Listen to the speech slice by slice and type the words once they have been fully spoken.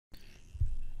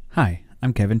Hi,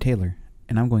 I'm Kevin Taylor,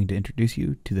 and I'm going to introduce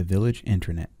you to the Village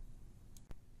Intranet.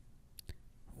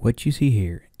 What you see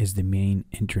here is the main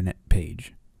intranet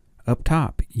page. Up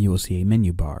top, you will see a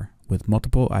menu bar with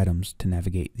multiple items to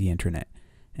navigate the intranet,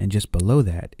 and just below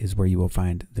that is where you will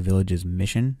find the Village's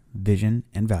mission, vision,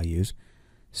 and values,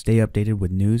 stay updated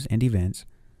with news and events,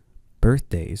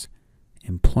 birthdays,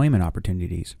 employment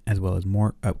opportunities, as well as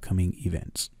more upcoming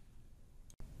events.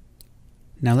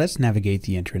 Now let's navigate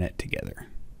the intranet together.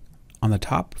 On the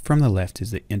top from the left is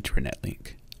the intranet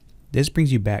link. This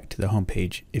brings you back to the home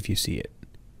page if you see it.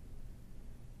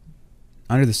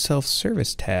 Under the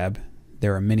self-service tab,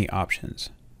 there are many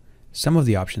options. Some of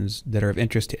the options that are of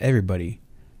interest to everybody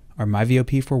are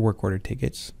MyVOP for work order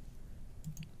tickets.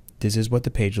 This is what the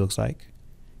page looks like.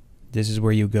 This is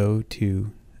where you go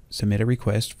to submit a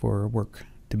request for work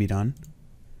to be done.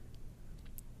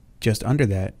 Just under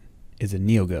that is a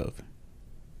NeoGov.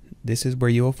 This is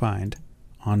where you will find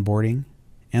onboarding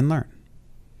and learn.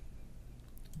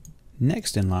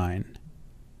 Next in line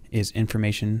is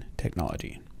information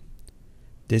technology.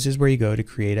 This is where you go to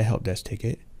create a help desk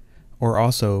ticket, or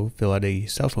also fill out a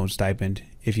cell phone stipend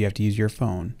if you have to use your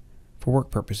phone for work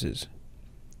purposes.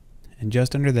 And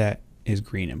just under that is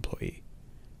green employee.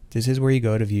 This is where you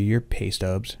go to view your pay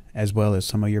stubs as well as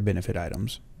some of your benefit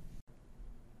items.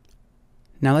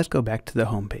 Now let's go back to the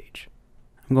home page.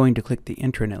 I'm going to click the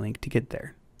intranet link to get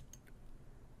there.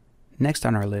 Next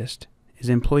on our list is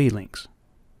employee links.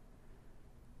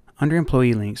 Under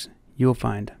employee links, you will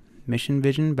find mission,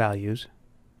 vision, values,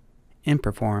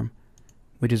 InPerform,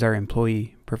 which is our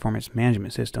employee performance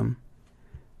management system.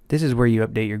 This is where you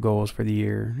update your goals for the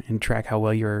year and track how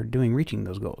well you're doing reaching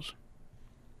those goals.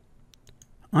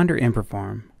 Under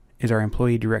InPerform is our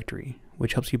employee directory,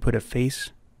 which helps you put a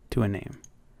face to a name.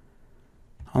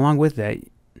 Along with that,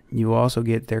 you will also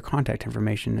get their contact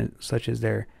information, such as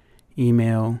their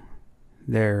email,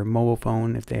 their mobile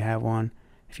phone if they have one,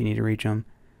 if you need to reach them,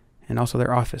 and also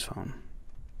their office phone.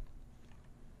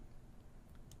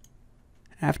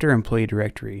 After Employee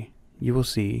Directory, you will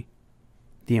see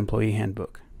the Employee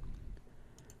Handbook.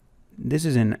 This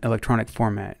is in electronic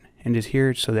format and is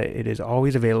here so that it is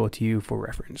always available to you for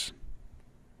reference.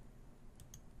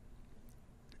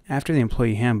 After the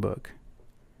Employee Handbook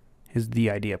is the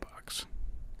Idea Box.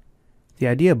 The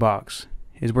Idea Box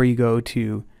is where you go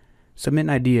to submit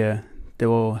an idea that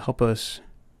will help us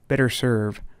better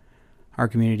serve our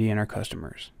community and our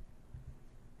customers.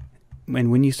 And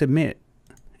when you submit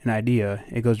an idea,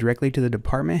 it goes directly to the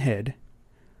department head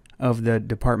of the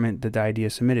department that the idea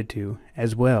is submitted to,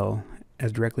 as well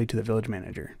as directly to the village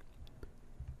manager.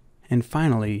 And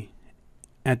finally,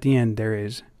 at the end, there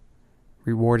is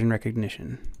reward and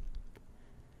recognition.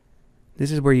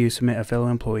 This is where you submit a fellow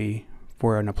employee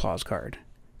for an applause card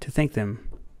to thank them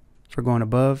for going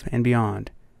above and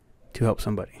beyond to help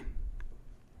somebody.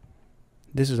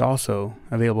 This is also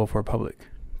available for public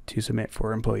to submit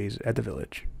for employees at the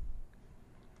village.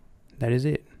 That is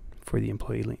it for the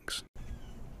employee links.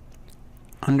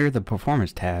 Under the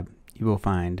Performance tab, you will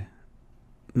find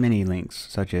many links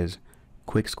such as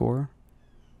Quick Score.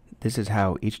 This is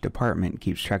how each department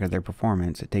keeps track of their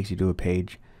performance. It takes you to a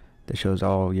page that shows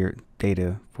all your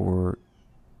data for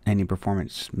any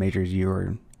performance measures you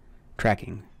are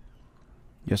tracking.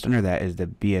 Just under that is the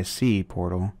BSC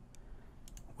portal,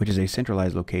 which is a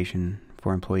centralized location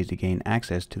for employees to gain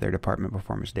access to their department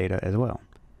performance data as well.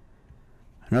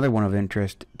 Another one of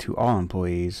interest to all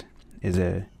employees is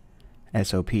a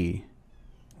SOP,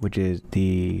 which is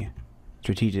the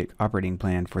strategic operating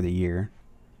plan for the year,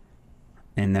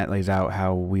 and that lays out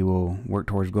how we will work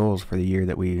towards goals for the year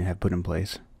that we have put in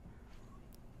place.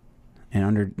 And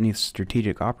underneath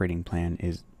strategic operating plan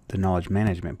is the knowledge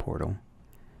management portal.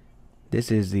 This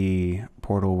is the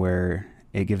portal where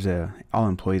it gives all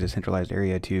employees a centralized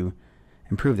area to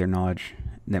improve their knowledge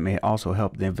that may also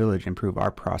help the village improve our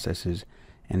processes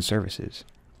and services.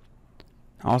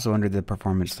 Also under the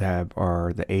Performance tab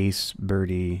are the ACE,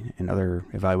 Birdie, and other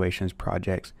evaluations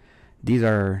projects. These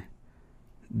are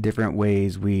different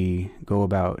ways we go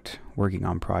about working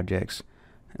on projects,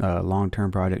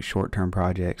 long-term projects, short-term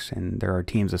projects, and there are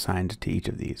teams assigned to each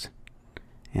of these.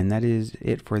 And that is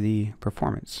it for the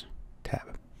Performance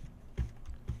tab.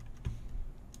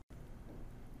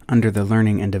 Under the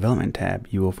Learning and Development tab,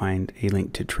 you will find a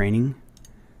link to training,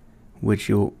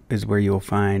 which is where you will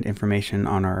find information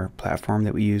on our platform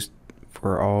that we use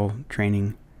for all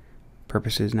training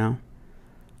purposes now.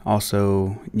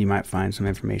 Also, you might find some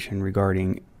information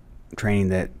regarding training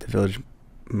that the village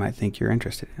might think you're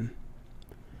interested in.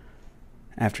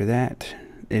 After that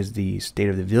is the State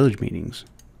of the Village meetings.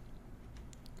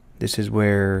 This is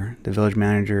where the village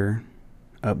manager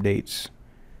updates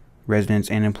residents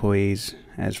and employees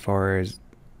as far as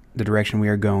the direction we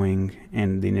are going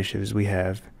and the initiatives we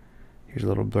have. Here's a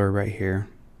little blurb right here.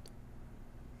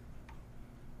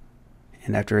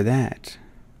 And after that,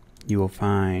 you will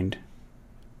find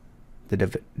the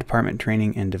department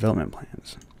training and development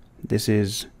plans. This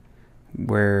is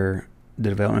where the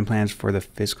development plans for the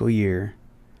fiscal year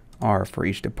are for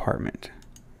each department.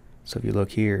 So if you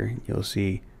look here, you'll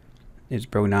see it's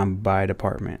broken down by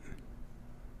department.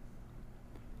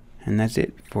 And that's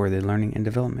it for the Learning and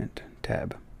Development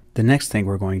tab. The next thing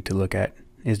we're going to look at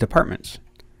is departments.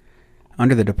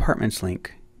 Under the departments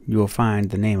link, you will find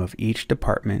the name of each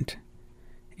department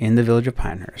in the Village of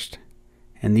Pinehurst,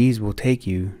 and these will take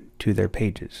you to their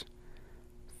pages.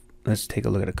 Let's take a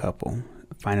look at a couple.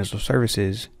 Financial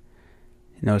Services,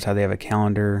 notice how they have a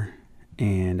calendar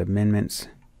and amendments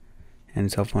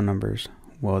and cell phone numbers.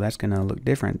 Well, that's going to look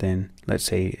different than, let's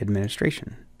say,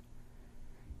 Administration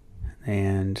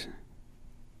and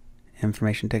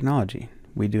Information Technology.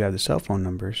 We do have the cell phone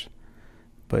numbers,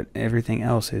 but everything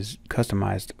else is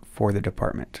customized for the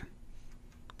department.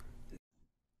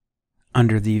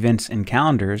 Under the Events and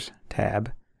Calendars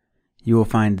tab, you will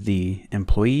find the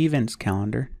Employee Events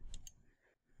Calendar,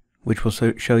 which will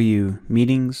show you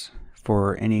meetings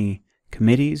for any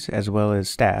committees as well as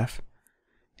staff,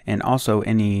 and also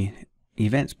any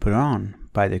events put on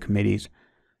by the committees,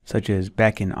 such as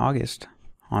back in August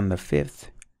on the 5th,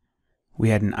 we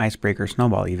had an icebreaker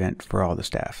snowball event for all the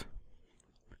staff.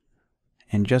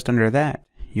 And just under that,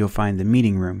 you'll find the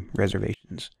meeting room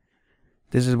reservations.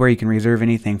 This is where you can reserve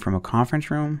anything from a conference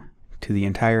room to the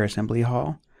entire assembly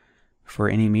hall for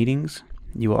any meetings.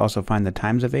 You will also find the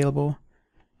times available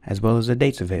as well as the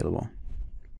dates available.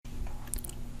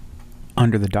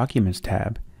 Under the Documents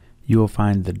tab, you will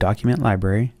find the Document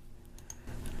Library.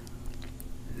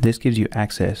 This gives you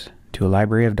access to a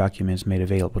library of documents made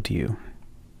available to you.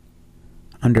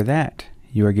 Under that,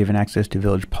 you are given access to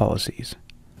Village Policies.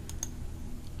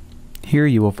 Here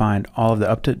you will find all of the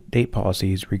up-to-date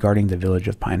policies regarding the Village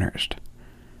of Pinehurst.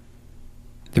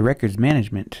 The Records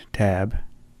Management tab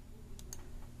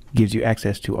gives you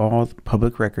access to all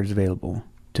public records available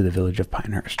to the Village of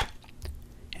Pinehurst.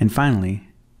 And finally,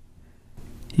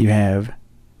 you have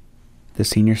the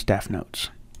Senior Staff Notes.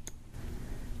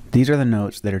 These are the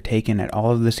notes that are taken at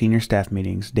all of the senior staff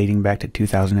meetings dating back to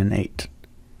 2008.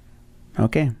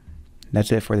 Okay,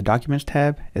 that's it for the Documents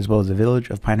tab as well as the Village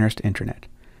of Pinehurst Intranet.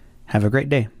 Have a great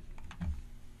day.